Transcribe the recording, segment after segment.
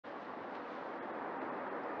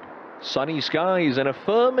Sunny skies and a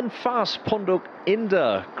firm and fast Pondok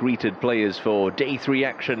Indah greeted players for day 3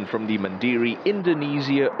 action from the Mandiri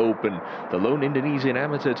Indonesia Open. The lone Indonesian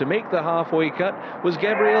amateur to make the halfway cut was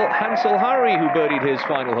Gabriel Hanselhari, who birdied his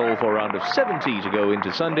final hole for a round of 70 to go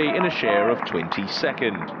into Sunday in a share of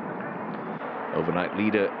 22nd. Overnight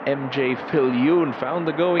leader MJ Phil Yoon found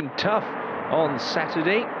the going tough on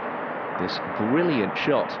Saturday. This brilliant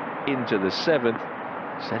shot into the 7th,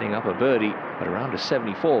 setting up a birdie, but around a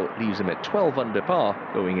 74 leaves him at 12 under par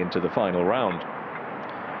going into the final round.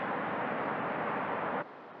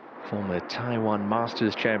 Former Taiwan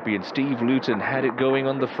Masters champion Steve Luton had it going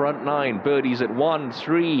on the front 9. Birdies at 1,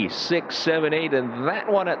 3, 6, 7, 8, and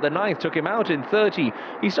that one at the 9th took him out in 30.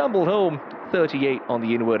 He stumbled home 38 on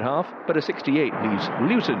the inward half, but a 68 leaves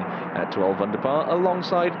Luton at 12 under par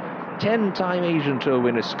alongside 10-time Asian Tour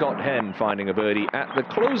winner Scott Henn finding a birdie at the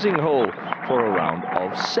closing hole for a round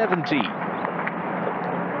of 70.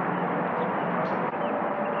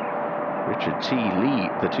 Richard T. Lee,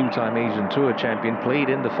 the 2-time Asian Tour champion, played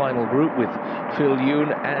in the final group with Phil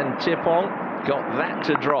Yoon and NItithorn. Got that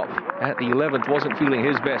to drop at the 11th, wasn't feeling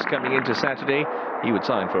his best coming into Saturday. He would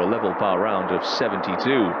sign for a level par round of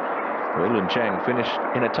 72. Roland Chang finished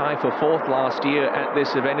in a tie for 4th last year at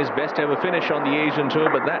this event, his best ever finish on the Asian Tour,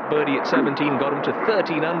 but that birdie at 17 got him to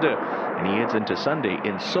 13 under, and he heads into Sunday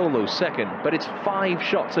in solo 2nd, but it's 5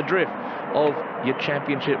 shots adrift of your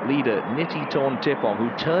championship leader NItithorn Tipong,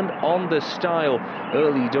 who turned on the style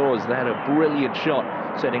early doors. They had a brilliant shot,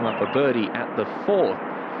 setting up a birdie at the 4th.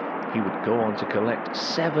 He would go on to collect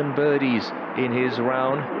 7 birdies in his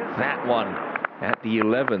round. That one at the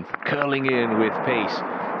 11th, curling in with pace.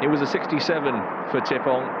 It was a 67 for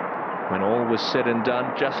Tipong when all was said and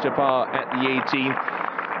done, just a par at the 18th.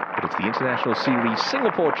 But it's the International Series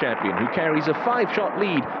Singapore champion who carries a 5-shot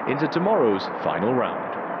lead into tomorrow's final round.